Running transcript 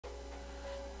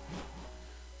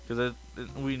because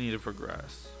we need to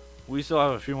progress. We still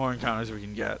have a few more encounters we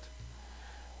can get.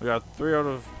 We got 3 out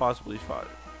of possibly 5.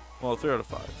 Well, 3 out of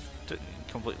 5.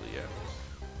 Completely, yeah.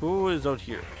 Who is out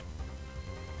here?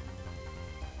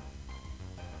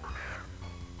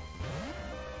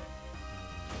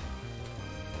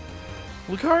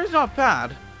 Lucari's not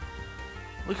bad.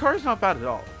 Lucari's not bad at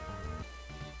all.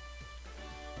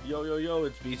 Yo,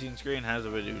 it's B-tean Screen has a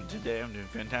video today. I'm doing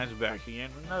fantastic back again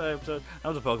with another episode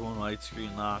of the Pokemon Light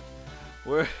Screenlocke,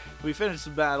 where we finished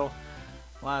the battle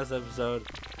last episode.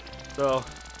 So,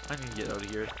 I need to get out of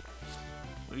here.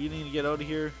 What do you need to get out of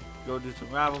here? Go do some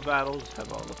rival battles,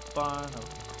 have all the fun,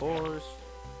 of course.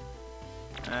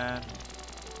 And,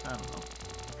 I don't know.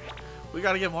 We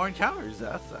gotta get more encounters,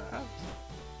 that's that.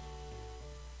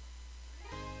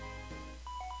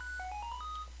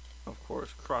 Of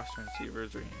course, cross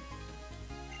transceivers ring.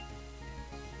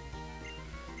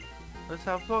 Let's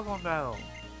have a Pokemon battle.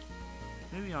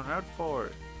 Maybe on Route 4.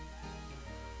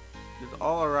 Because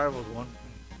all our rivals won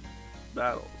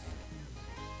battles.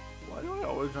 Why do I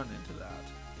always run into that?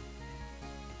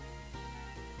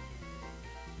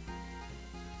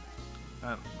 I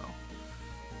don't know.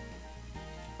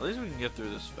 At least we can get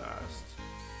through this fast.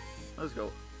 Let's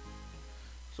go.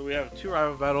 So we have 2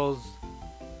 rival battles.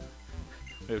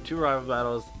 We have 2 rival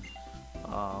battles.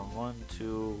 1,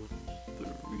 2,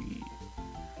 3.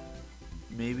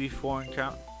 Maybe 4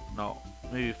 encounters. No,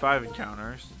 maybe 5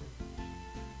 encounters.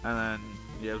 And then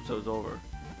the episode's over.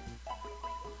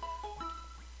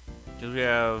 Because we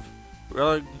have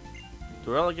the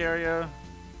relic area,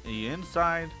 the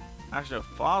inside, actually a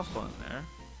fossil in there.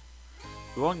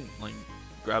 We won't like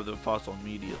grab the fossil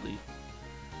immediately.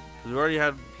 Because we already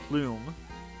had Plume.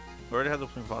 We already had the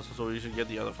Plume fossil, so we should get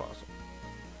the other fossil.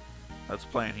 That's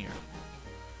the plan here.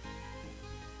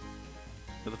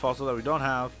 Get the fossil that we don't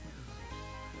have,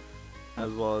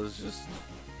 as well as just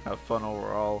have fun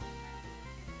overall.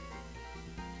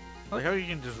 I like how you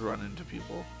can just run into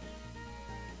people.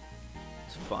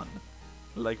 It's fun.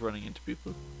 I like running into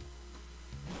people.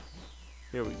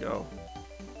 Here we go.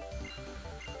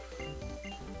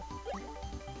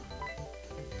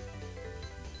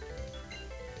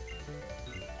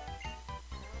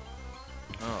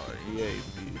 Oh, yay,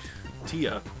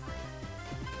 Tia.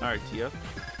 Alright, Tia.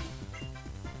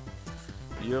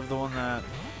 You have the one that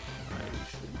I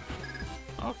should.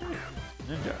 Okay.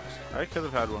 Ninjas. I could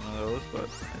have had one of those, but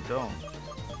I don't.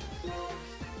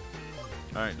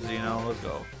 Alright, Xeno, let's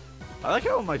go. I like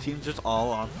how my team's just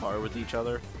all on par with each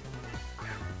other.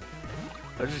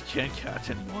 I just can't catch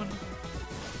anyone.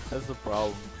 That's the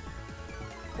problem.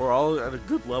 We're all at a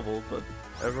good level, but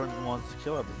everyone wants to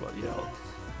kill everybody else.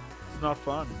 It's not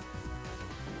fun.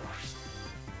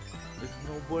 It's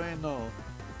no bueno.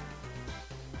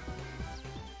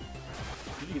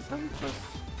 Jeez, how many plus?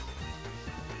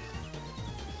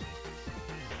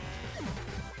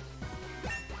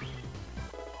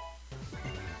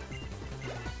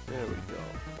 There we go.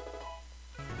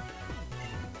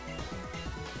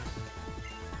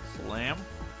 Slam?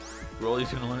 Rolly's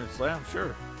gonna learn Slam?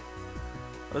 Sure.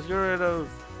 Let's get rid of...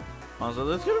 Also,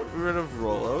 let's get rid of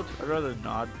Rollout. I'd rather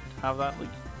not have that. Like,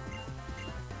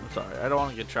 I'm sorry, I don't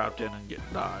want to get trapped in and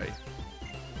die.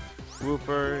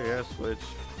 Whooper, yeah, switch.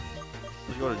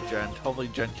 Let's go to Gent. Hopefully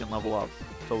Gent can level up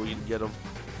so we can get him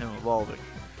evolving.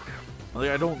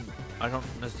 I don't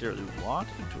necessarily want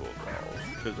him to evolve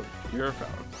because of pure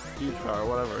power, huge power,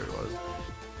 whatever it was.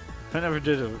 I never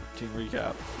did a team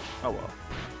recap. Oh well.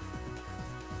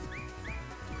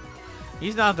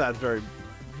 He's not that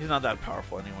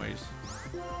powerful anyways.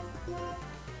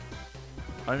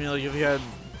 I mean, like, if he had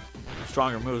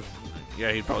stronger moves,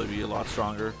 yeah, he'd probably be a lot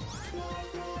stronger.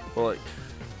 But like,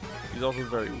 he's also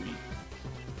very weak.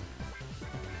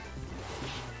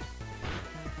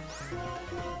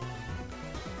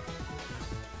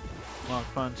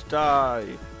 Mach Punch, die!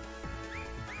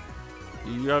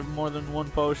 Do you have more than 1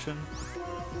 potion?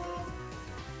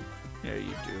 Yeah,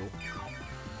 you do.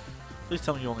 Please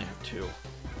tell me you only have 2.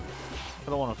 I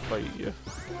don't want to fight you.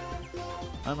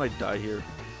 I might die here.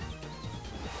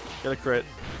 Get a crit.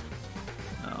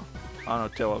 No. Oh no,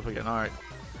 tail up again. Alright.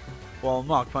 Well,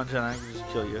 Mach Punch and I can just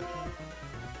kill you.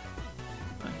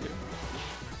 Thank you.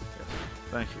 Yes.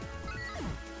 Thank you.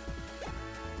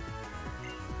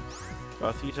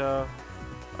 Gothita,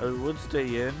 I would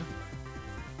stay in.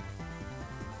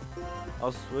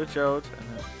 I'll switch out and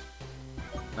then...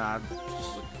 Nah,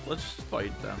 let's just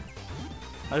fight them.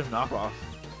 I have knockoff.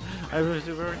 I have a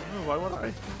super move. Why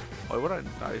would I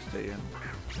die stay in?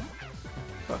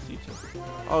 Gothita.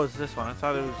 Oh, it's this one. I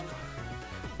thought it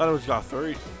was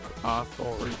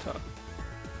Gothorita.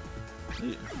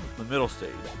 The middle stage.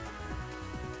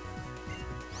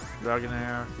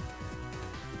 Dragonair.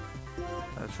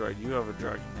 That's right, you have a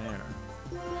Dragonair.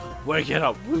 Wake it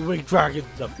up! We wake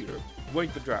dragons up here.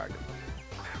 Wake the dragon.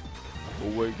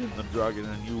 Awaken the dragon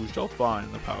and you shall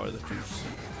find the power that you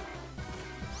seek.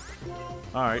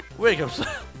 Alright, wake up, son.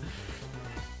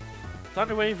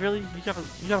 Thunderwave, really? You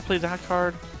gotta play that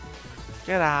card?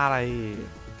 Get out of here.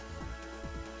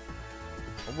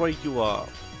 I'll wake you up.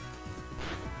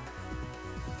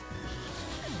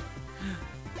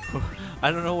 I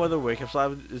don't know whether Wake Up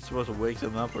Slap is supposed to wake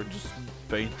them up or just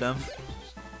faint them.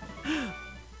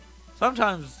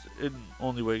 Sometimes it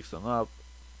only wakes them up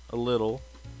a little.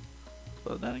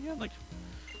 But then again, like...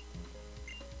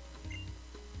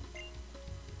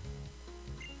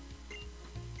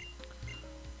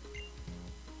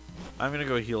 I'm gonna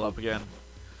go heal up again.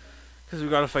 Because we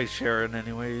gotta fight Sharon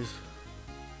anyways.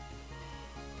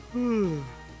 I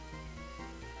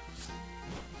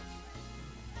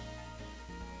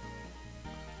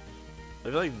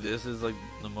feel like this is like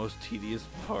the most tedious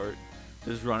part,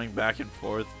 just running back and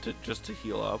forth just to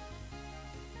heal up.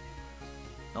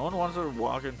 No one wants to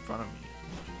walk in front of me.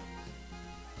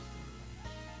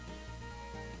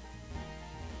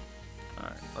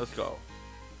 Alright, let's go.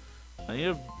 I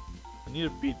need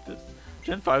to beat this.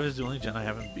 Gen 5 is the only gen I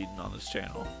haven't beaten on this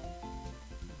channel.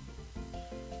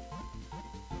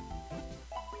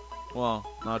 Well,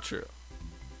 not true.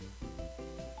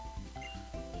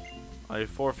 I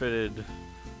forfeited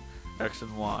X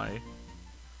and Y.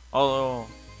 Although,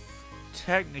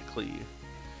 technically,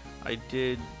 I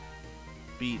did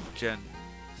beat Gen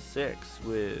 6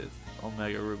 with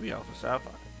Omega Ruby Alpha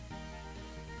Sapphire.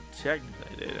 Technically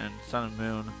I did. And Sun and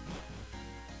Moon.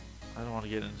 I don't want to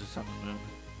get into Sun and Moon.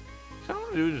 I kind of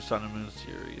want to do the Sun and Moon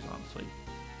series, honestly.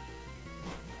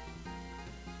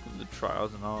 With the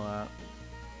trials and all that.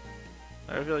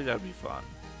 I feel like that'd be fun.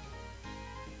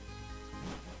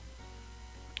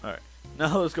 Alright,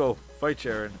 now let's go fight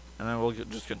Sharon, and then we'll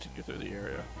just continue through the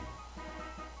area.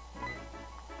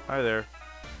 Hi there.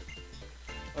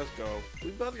 Let's go.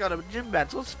 We both got a gym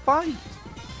battle, let's fight!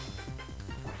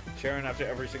 Sharon after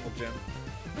every single gym.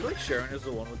 I feel like Sharon is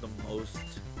the one with the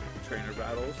most trainer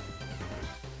battles.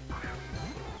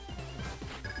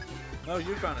 Oh,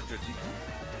 you found a Dratini.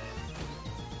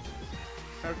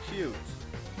 How cute.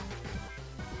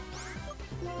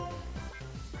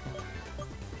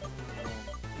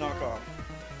 Knock off.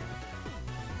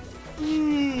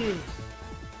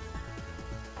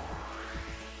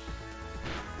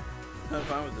 I'm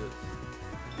fine with this.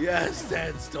 Yes,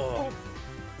 Sandstorm!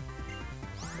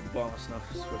 Bomb snuff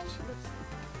switch.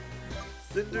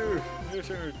 Cinder, your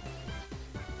turn.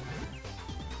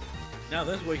 Now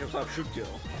this Wake Up Slap should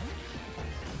kill.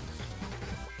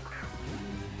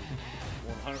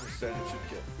 100% it should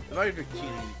kill. If I had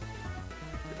Victini,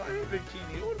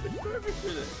 it would have been perfect for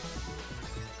this.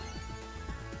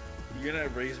 You're gonna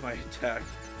raise my attack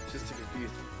just to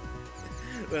confuse me.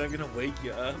 But I'm gonna wake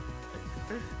you up.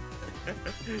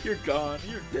 You're gone.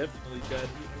 You're definitely dead.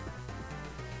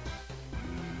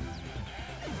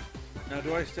 Now,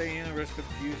 do I stay in and risk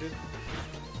confusion?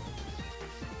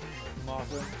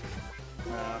 Mothim?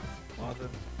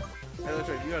 Mothim. Hey, that's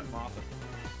right. You had Mothim.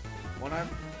 When I'm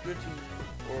 15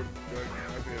 or I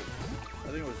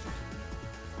think it was 15.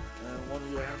 And one of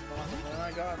you had Mothim, and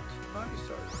I got 90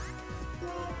 stars.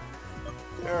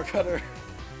 Arrow Cutter.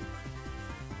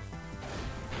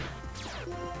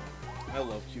 I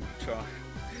love Cube Chalk.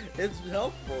 It's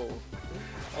helpful.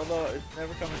 Although it's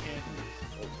never come in handy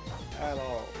at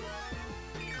all.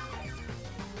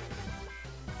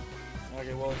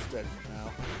 Okay, well it's dead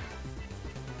now.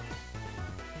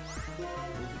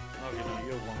 Okay, no,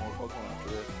 you have one more Pokemon after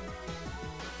this.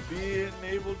 Being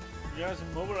able, you guys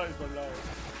immobilize my life.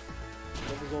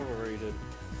 That was overrated.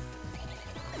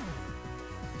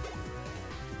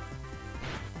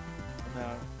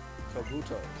 Now,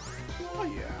 Kabuto. Oh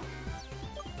yeah.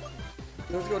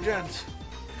 Let's go, gents.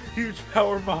 Huge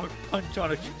power Mach Punch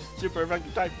on a super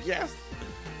effective type. Yes.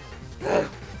 I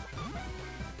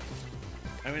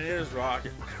mean, it is rock.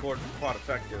 It's quite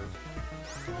effective.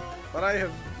 But I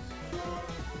have.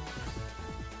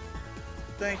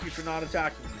 Thank you for not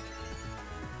attacking me.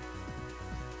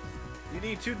 You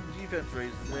need 2 defense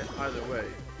raises either way.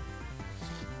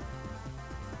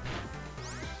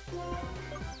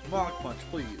 Mach Punch,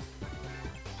 please.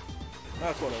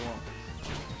 That's what I want.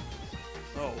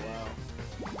 Oh, wow.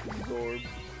 Absorb.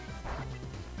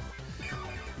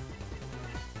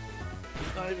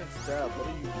 It's not even stab. What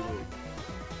are you doing?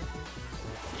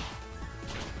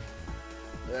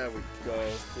 There we go.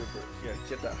 Super. Yeah,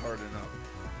 get that hardened up.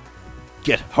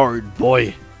 Get hard,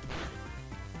 boy.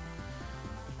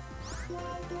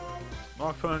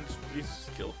 Mach Punch. Use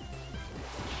skill.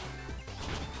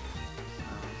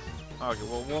 Okay,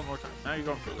 well, one more time. Now you're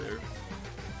going for leer.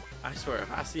 I swear,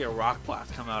 if I see a rock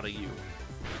blast come out of you,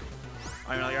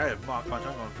 I mean, like, I have Mach Punch.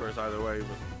 I'm going first either way,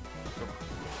 but come on.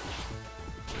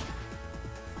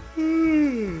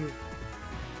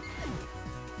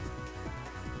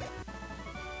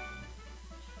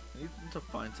 I need to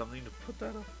find something to put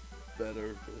that up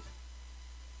better.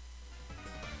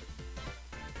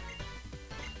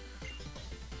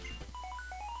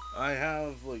 I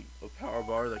have like a power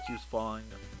bar that keeps falling.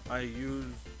 I use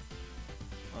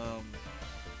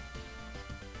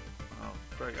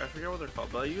I forget what they're called,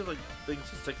 but I use like things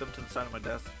to stick them to the side of my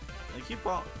desk. And they keep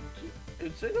on.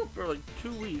 It stayed up for like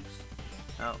 2 weeks.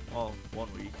 Well,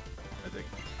 1 week, I think.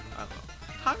 I don't know.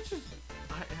 Time's just.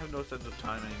 I have no sense of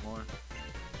time anymore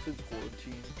since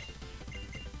quarantine.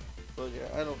 But yeah,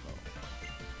 I don't know.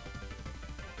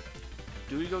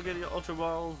 Do we go get your Ultra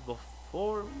Balls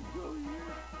before we go here?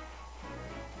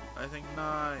 I think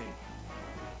not.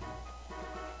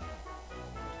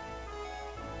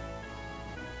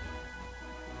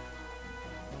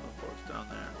 Of course, down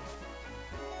there.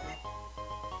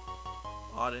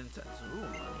 Odd incense. Ooh,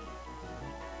 money.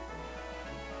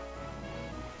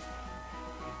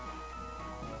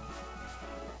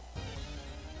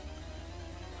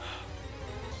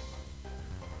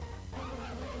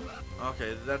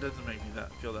 Okay, that doesn't make me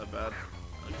feel that bad.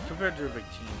 Like, compared to a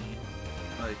B-tean,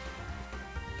 like,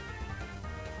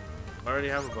 I already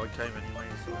have a bug type anyway,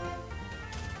 so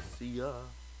see ya.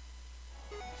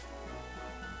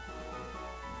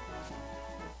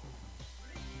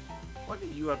 Why do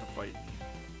you have to fight me?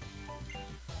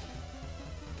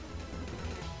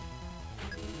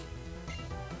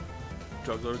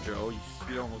 Juggler Joe,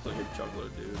 you don't look like a juggler,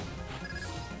 dude.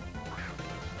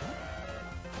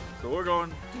 So we're going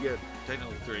to get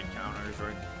technically 3 encounters,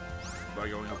 right? By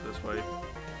going up this way.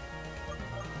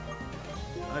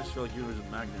 I just feel like you was a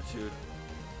magnitude.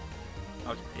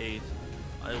 Okay, 8.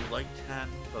 I like 10,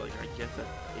 but like I get that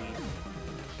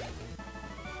 8.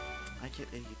 I get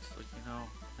 8, like, you know,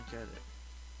 I get it.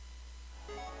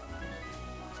 Right,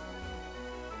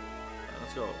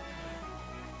 let's go.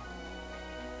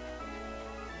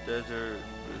 Desert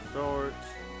Resort.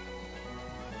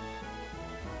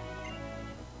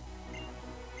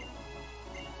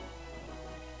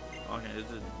 Okay,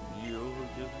 is it you who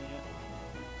gives me it?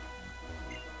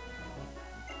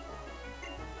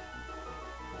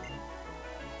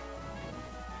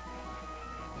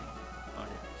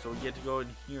 Okay, so we get to go in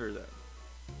here then.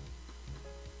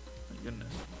 My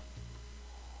goodness.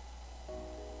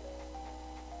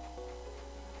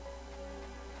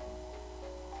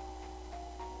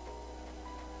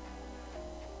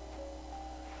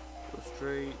 Go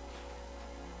straight.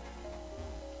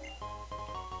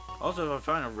 Also, if I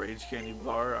find a rage candy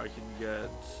bar, I can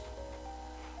get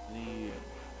the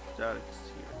statics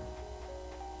here.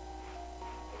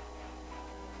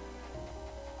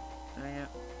 Dang it,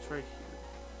 it's right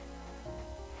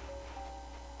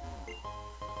here.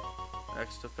 X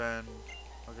defend.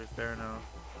 Okay, fair enough.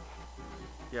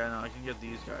 Yeah, no, I can get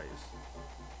these guys.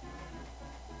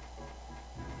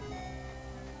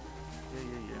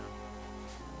 Yeah.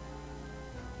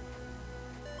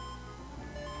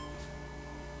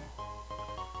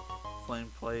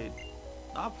 Flame plate,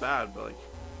 not bad, but like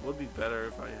would be better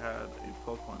if I had a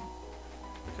Pokemon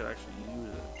that could actually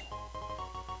use it.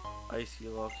 Ice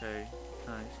heal, okay,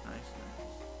 nice.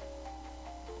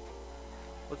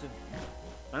 What's in here?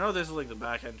 I know this is like the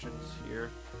back entrance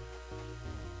here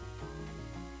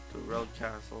to Relic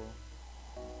Castle.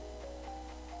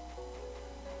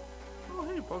 Oh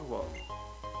hey, Pokeball.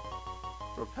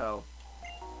 Repel.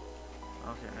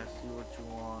 Okay, I see what you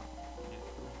want.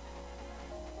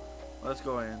 Let's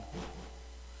go in.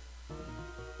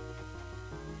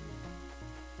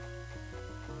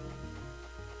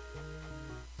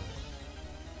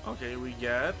 Okay, we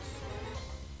get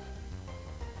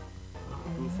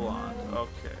Buffalon.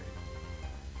 Okay.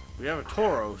 We have a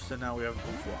Tauros, and now we have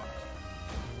Buffalon.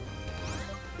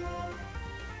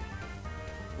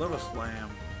 Let us slam.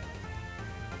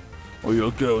 Or you'll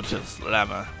go to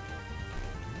Slammer.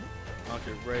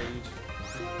 Okay, Rage.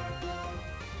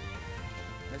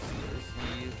 I see.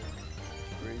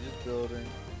 Rage is building.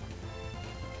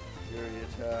 Fury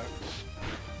attack.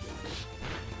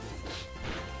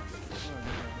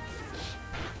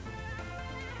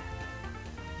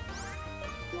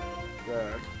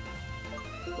 Back.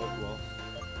 Pokeball.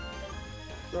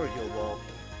 Throw a heal ball.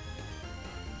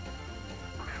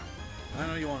 I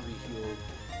know you want to be healed.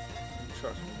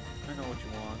 Trust me. I know what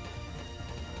you want.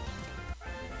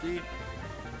 See?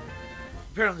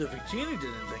 Apparently the B-tean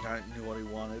didn't think I knew what he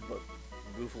wanted, but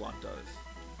Buffalon does.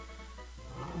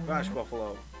 Bash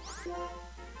Buffalo.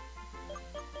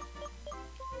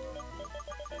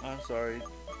 I'm sorry.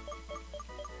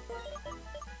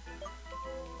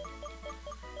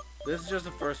 This is just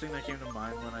the first thing that came to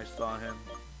mind when I saw him.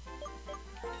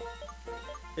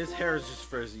 His hair is just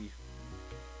frizzy.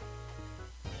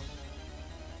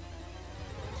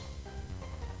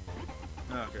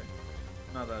 Okay.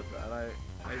 Not that bad.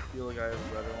 I feel like I have a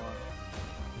better one.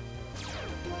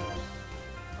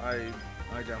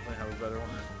 I definitely have a better one.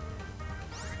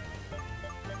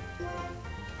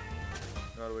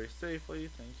 Got away safely,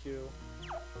 thank you.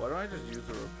 Why don't I just use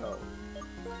the repel?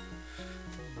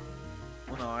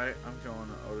 Well, no, I'm going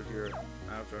out of here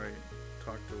after I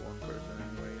talk to one person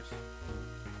anyways.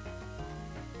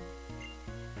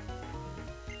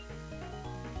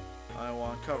 I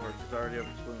want cover because I already have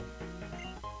a plume.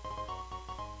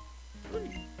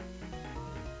 Sweet.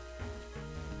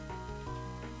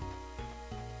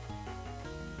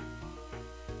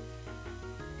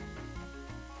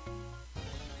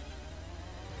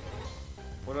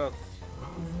 What else?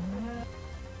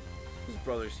 His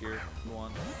brother's here. He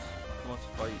wants to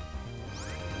fight.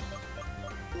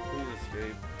 Please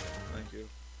escape. Thank you.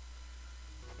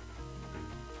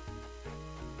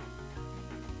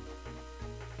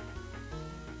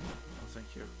 Oh, thank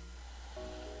you.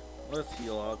 Let's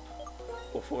heal up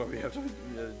before we have to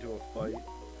do a fight.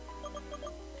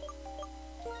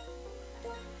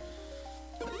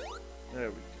 There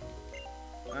we go.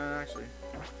 Actually,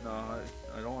 no, I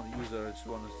don't want to use it. I just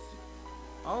want to see.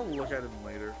 I'll look at him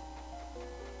later.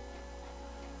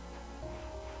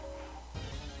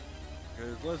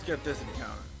 Because let's get this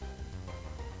encounter.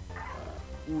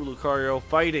 Ooh, Lucario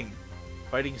fighting.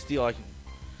 Fighting steel. I can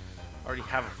already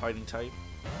have a fighting type.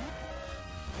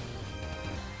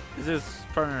 Is this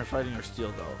partner fighting or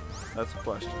steel though? That's the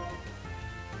question.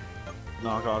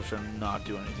 Knockoff should not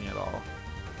do anything at all.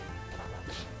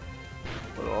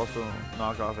 But also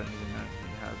knock off anything that he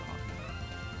has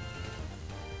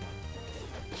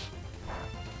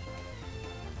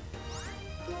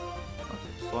on.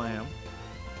 Okay, slam.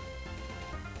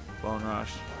 Bone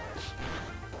rush.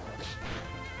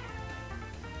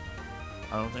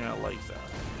 I don't think I like that.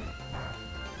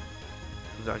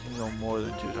 Because I can go more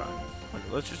than 2 times. Okay,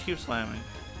 let's just keep slamming.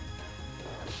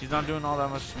 He's not doing all that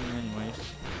much to me anyways.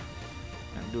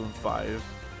 I'm doing 5.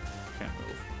 Can't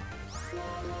move.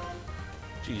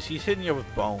 Jeez, he's hitting you with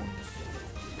bones.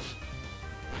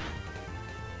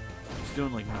 He's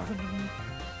doing like nothing to me.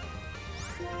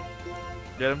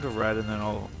 Get him to red and then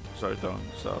I'll start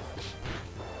throwing stuff.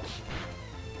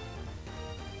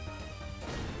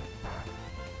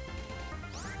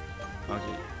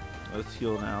 Okay, let's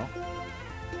heal now.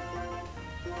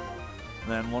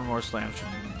 And then one more slam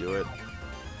should do it.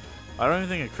 I don't even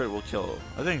think a crit will kill him.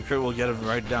 I think a crit will get him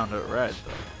right down to red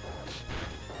though.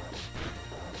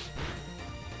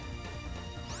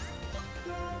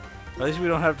 At least we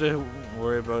don't have to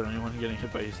worry about anyone getting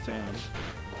hit by his stand.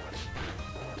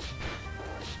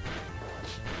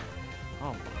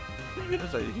 Oh, thank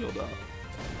goodness I healed up.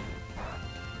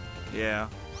 Yeah.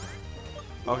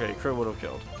 Okay, crit would have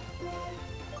killed.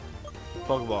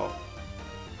 Pokeball.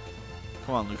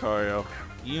 Come on, Lucario.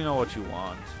 You know what you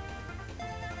want.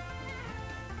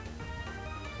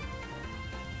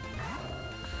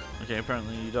 Okay,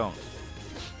 apparently you don't.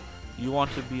 You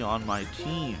want to be on my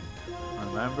team.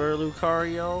 Remember,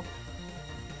 Lucario?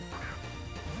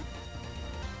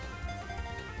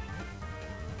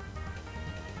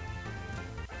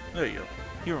 There you go.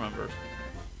 He remembers.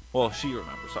 Well, she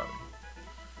remembers, sorry.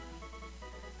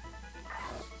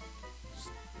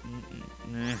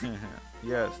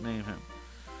 Yes, name him.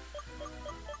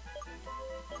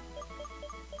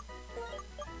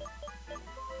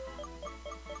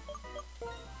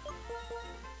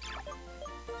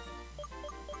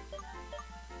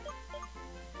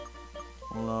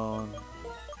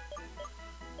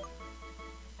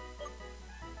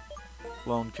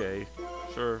 Lone K.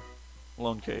 Sure.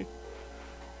 Lone K.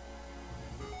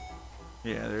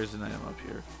 Yeah, there's an item up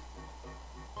here.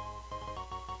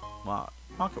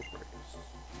 Mako Brace.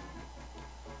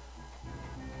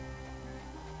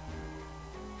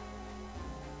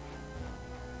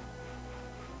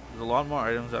 There's a lot more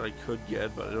items that I could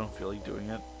get, but I don't feel like doing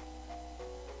it.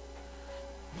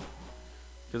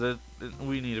 Because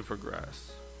we need to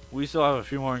progress. We still have a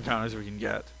few more encounters we can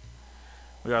get.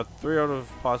 We got 3 out of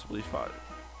possibly 5.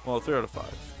 Well, 3 out of 5.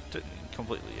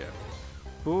 Completely, yeah.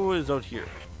 Who is out here?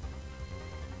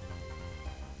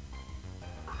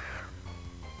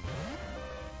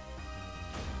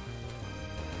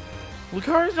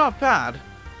 Lucario's not bad.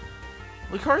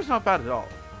 Lucario's not bad at all.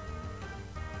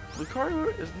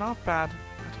 Lucario is not bad at all.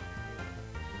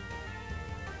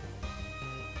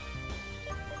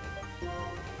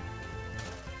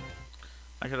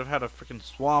 I could have had a freaking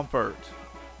Swampert.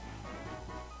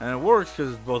 And it works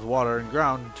because it's both water and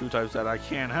ground, 2 types that I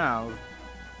can't have.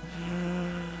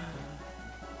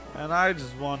 And I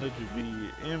just wanted to be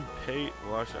impatient.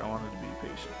 Well, actually, I wanted to be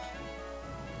patient.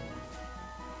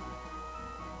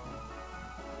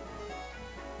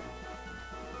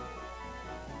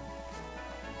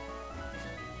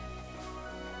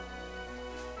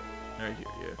 Right here,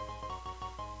 yeah.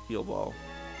 Heal ball.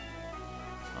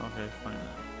 Okay, fine then.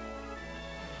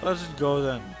 Let's just go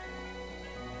then.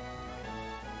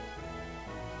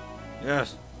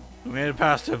 Yes, we made it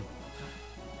past him.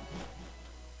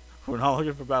 We're not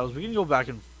looking for battles. We can go back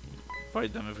and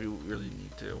fight them if we really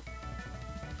need to.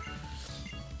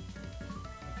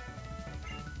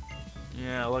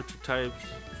 Yeah, electric types,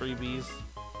 freebies,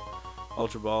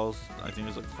 ultra balls. I think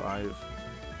it's like 5.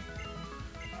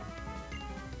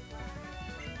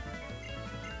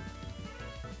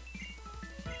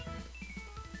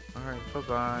 Alright,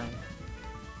 bye-bye.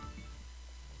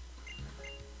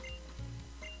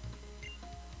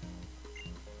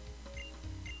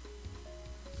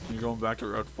 You're going back to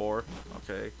Route 4?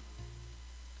 Okay.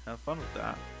 Have fun with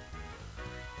that.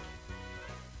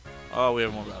 Oh, we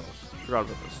have more battles. Forgot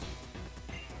about this.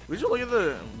 We should look at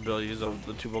the abilities of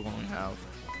the 2 Pokemon we have.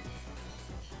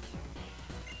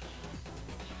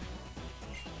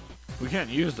 We can't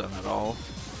use them at all.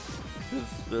 Because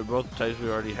they're both types we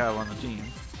already have on the team.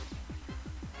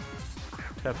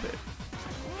 Tepe.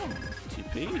 Oh,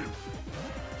 TP.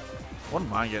 Wouldn't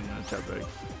mind getting a Tepe.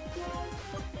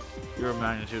 You're a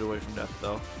magnitude away from death,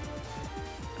 though.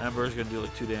 Ember's gonna do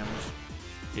like 2 damage.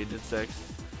 Okay, did 6.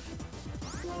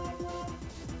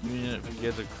 Even if he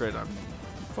gets a crit, I'm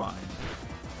fine.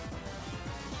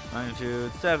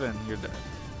 Magnitude 7, you're dead.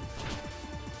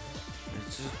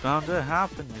 It's just bound to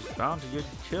happen. You're just bound to get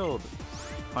killed.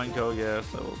 Pineco, yes,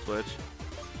 I will switch.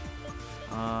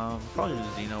 Probably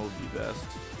Xeno would be best.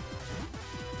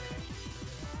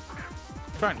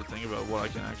 I'm trying to think about what I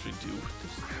can actually do with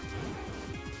this.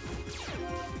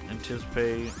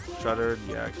 Anticipate, Shudder,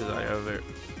 yeah, because I have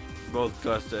both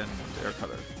Gust and Air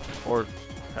Cutter. Or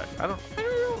heck, I don't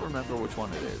remember which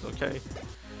one it is, okay?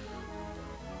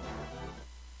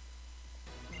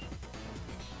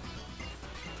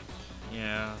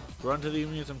 Yeah, run to the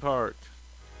amusement park.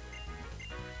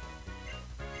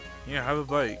 Yeah, have a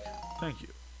bike. Thank you.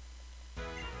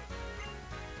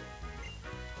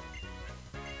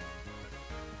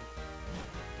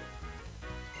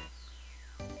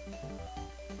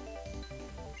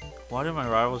 Why do my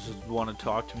rivals just want to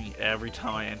talk to me every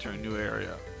time I enter a new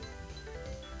area?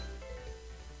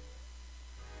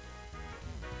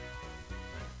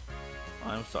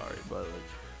 I'm sorry, but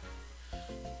like,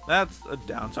 that's a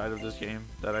downside of this game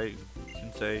that I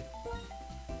can say.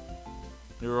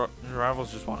 Your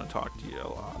rivals just want to talk to you a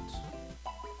lot.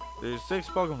 There's 6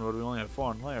 Pokemon, but we only have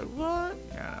 4 in layer. What?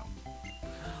 Yeah, I know.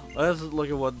 Let's look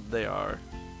at what they are.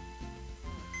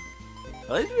 At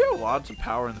least we have lots of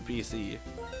power in the PC.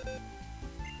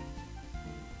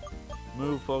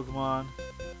 Move Pokemon.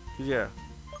 Yeah.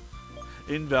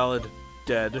 Invalid.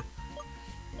 Dead.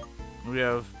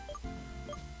 We're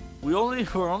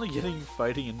only getting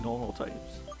fighting in normal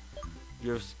types.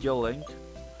 You have Skill Link.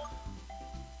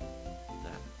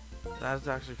 That's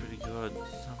actually pretty good.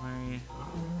 Summary.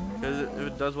 Because if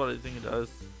it does what I think it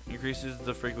does, increases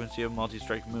the frequency of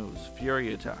multi-strike moves.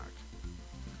 Fury attack.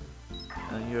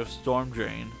 And you have Storm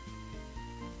Drain.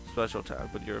 Special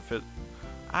attack, but you're a fit.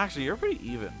 Actually, you're pretty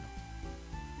even.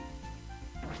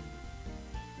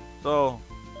 So,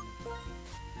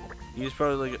 he's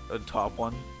probably like a top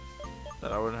one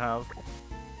that I would have.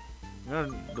 I'm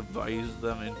gonna devise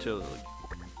them into like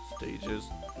stages.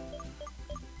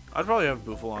 I'd probably have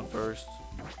Buffalo on first.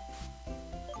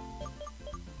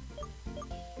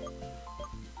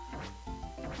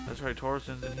 That's right,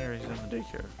 Torsen's in here, he's in the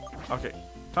daycare. Okay,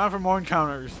 time for more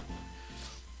encounters.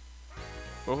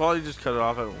 We'll probably just cut it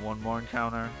off at 1 more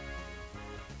encounter.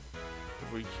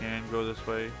 If we can go this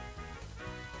way.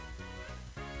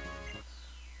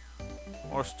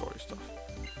 More story stuff.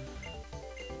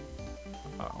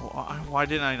 Why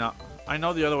didn't I not? I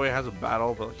know the other way has a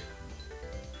battle, but like,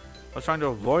 I was trying to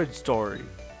avoid story.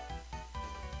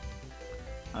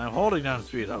 I'm holding down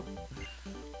speed up.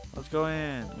 Let's go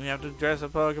in. We have to dress a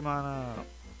Pokemon up.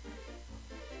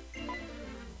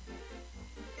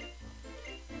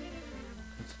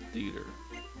 It's a theater.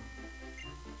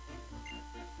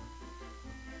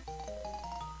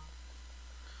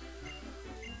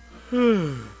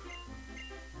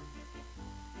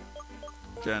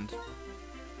 Gent.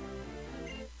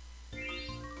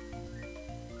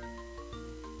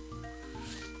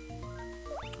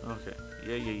 Okay.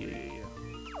 Yeah.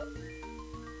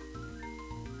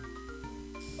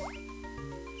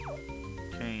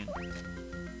 Cane.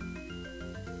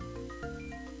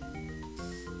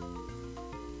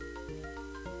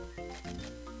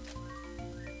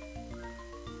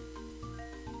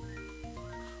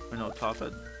 Or no, Top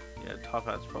Hat. Yeah, Top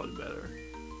Hat's probably better.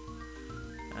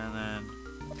 And then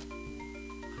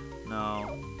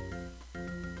no.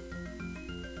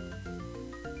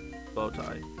 Bow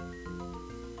tie.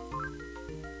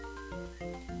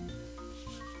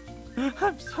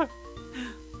 I'm sorry.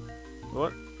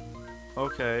 What?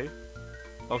 Okay.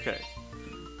 Okay.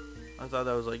 I thought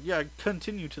that was like, yeah,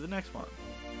 continue to the next one.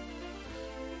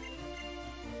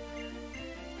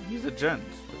 He's a gent.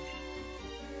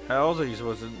 How else are you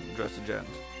supposed to dress a gent?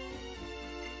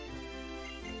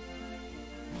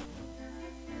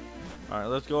 Alright,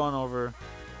 let's go on over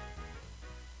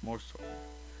more story.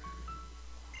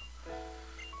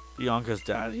 Bianca's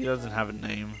dad, he doesn't have a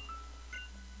name.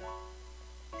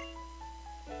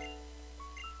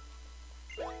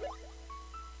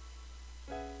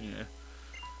 Yeah.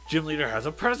 Gym leader has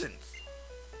a presence.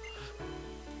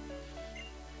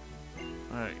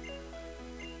 Alright.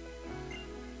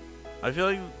 I feel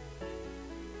like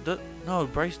no,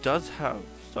 Bryce does have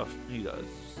stuff. He does.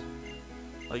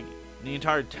 Like the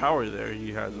entire tower there,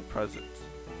 he has a presence.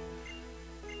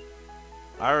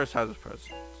 Iris has a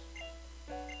presence.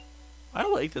 I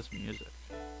like this music.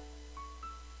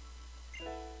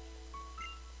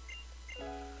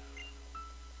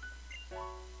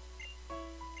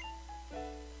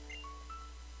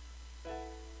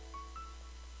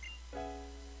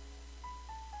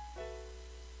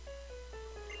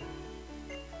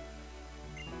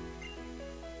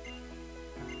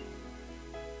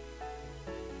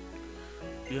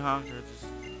 Bianca just...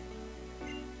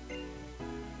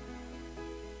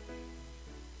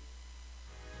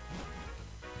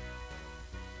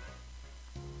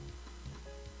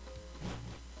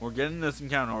 We're getting this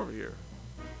encounter over here.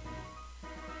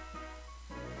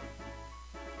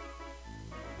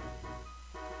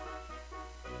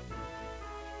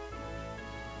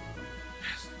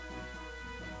 Yes.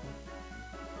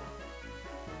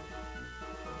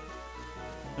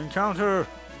 Encounter!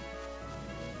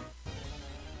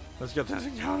 Let's get this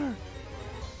encounter.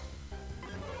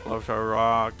 Love our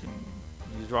rock. And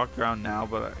he's rock ground now,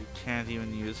 but I can't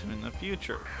even use him in the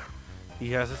future.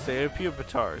 He has to stay a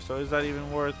pupitar, so is that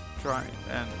even worth trying?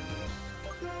 And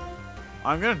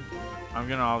I'm gonna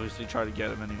obviously try to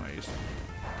get him anyways,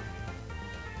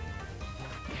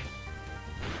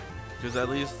 because at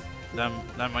least that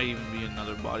might even be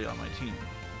another body on my team.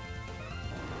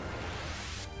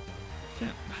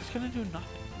 That's gonna do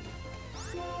nothing.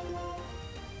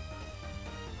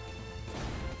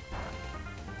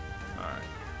 Alright.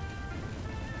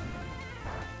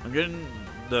 I'm getting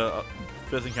the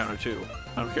 5th encounter too.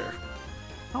 I don't care.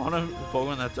 I want a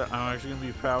Pokemon that I'm actually gonna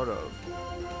be proud of.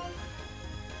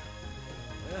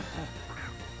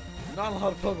 Not a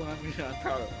lot of Pokemon I'm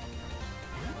proud of.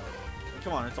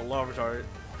 Come on, it's a Larvitar.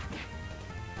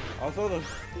 I'll throw a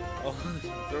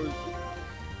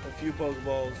few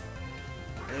Pokeballs,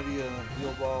 maybe a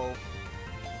Heal Ball.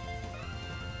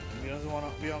 If he doesn't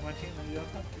want to be on my team, then he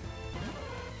doesn't have to.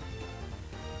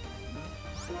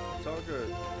 It's all good.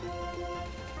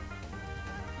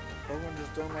 Pokemon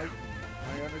just don't like me.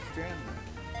 I understand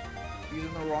that. He's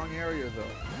in the wrong area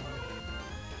though.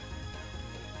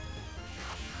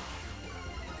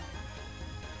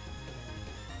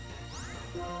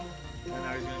 And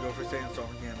now he's gonna go for Sandstorm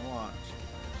again and launch.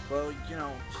 Well, you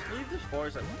know, just leave this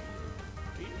forest at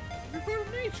you're part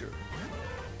of nature.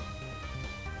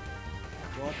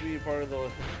 You want to be a part of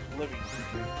the living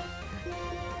creature.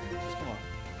 Just come on.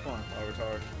 Come on,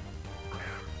 Avatar.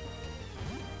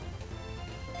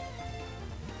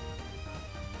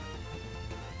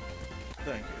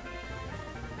 Thank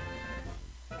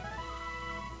you.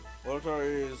 Avatar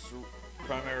is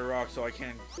primary rock, so I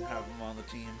can't have him on the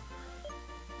team.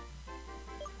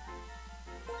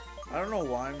 I don't know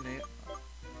why I'm named,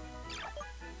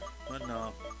 but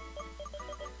no.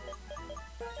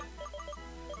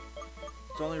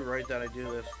 It's only right that I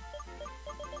do this.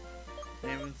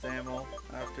 Naming Thamel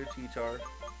after T-Tar.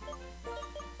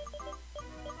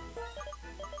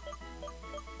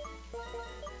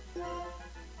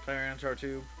 Tyrantar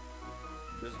Tube.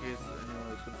 Just in case anyone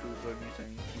was confused by me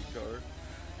saying T-Tar.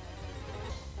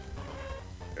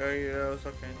 Gyarados,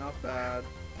 okay, not bad.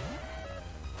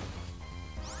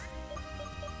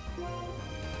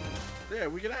 Yeah,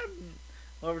 we can add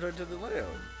Larvitar to the layout.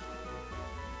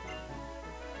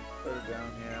 Put it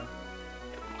down, yeah.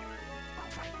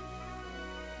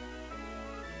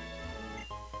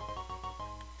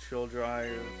 Chill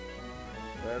Drive.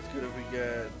 That's good if we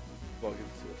get Bug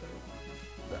and Steel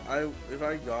type. If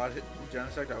I got hit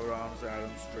Genesect, I would honestly add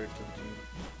him straight to the team.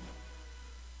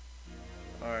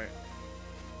 Alright.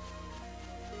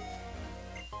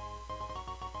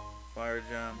 Fire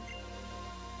Gem.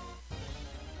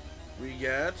 We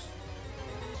get...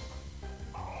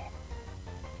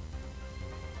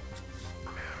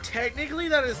 Technically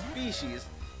that is species.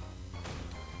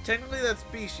 Technically that's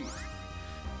species.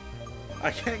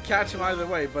 I can't catch him either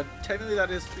way, but technically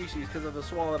that is species because of the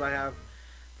swallow that I have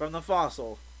from the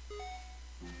fossil.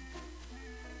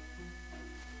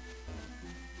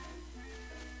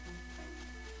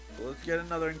 So let's get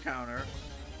another encounter.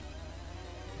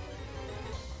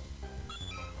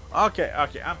 Okay,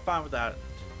 okay, I'm fine with that.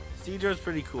 Seeger's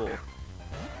pretty cool.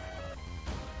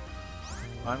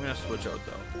 I'm gonna switch out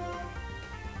though.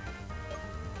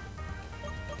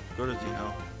 Go to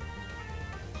Xeno.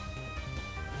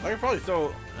 I could probably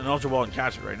throw an Ultra Ball and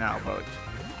catch it right now, but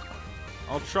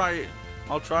I'll try it.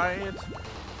 I'll try it.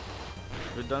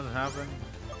 If it doesn't happen,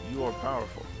 you are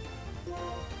powerful. No,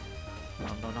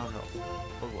 no, not health.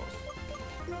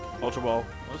 Pokeballs. Ultra Ball.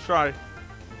 Let's try.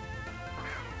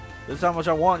 This is how much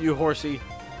I want you, horsey.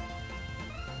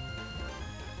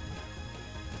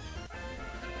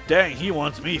 Dang, he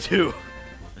wants me too.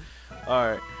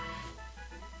 Alright.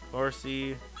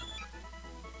 Horsey.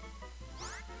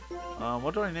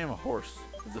 What do I name a horse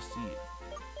with a C?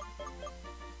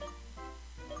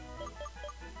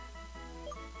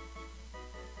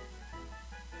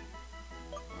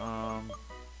 I don't.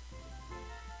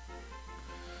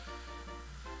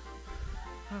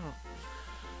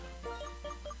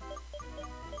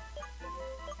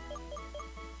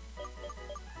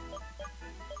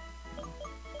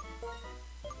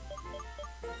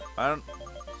 I don't.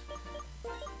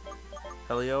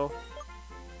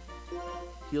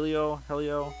 Helio.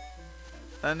 Helio.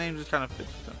 That name just kind of fits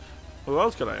with him. Who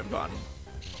else could I have gotten?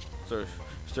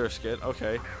 Sturskit.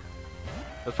 Okay.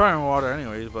 That's primary water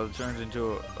anyways, but it turns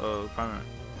into a primary.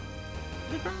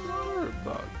 Is it primary water or a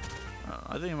bug?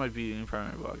 I think it might be a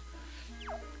primary bug.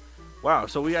 Wow,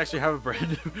 so we actually have a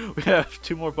brand new, we have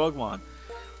 2 more Pokemon.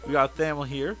 We got Thamel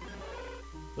here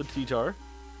with T-Tar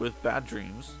with Bad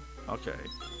Dreams. Okay.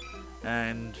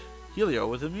 And Helio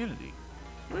with Immunity.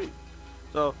 Great.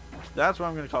 So that's what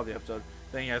I'm going to call the episode.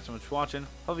 Thank you guys so much for watching.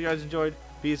 Hope you guys enjoyed.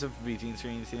 Peace and B-tean. See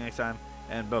you next time.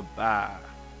 And bye-bye.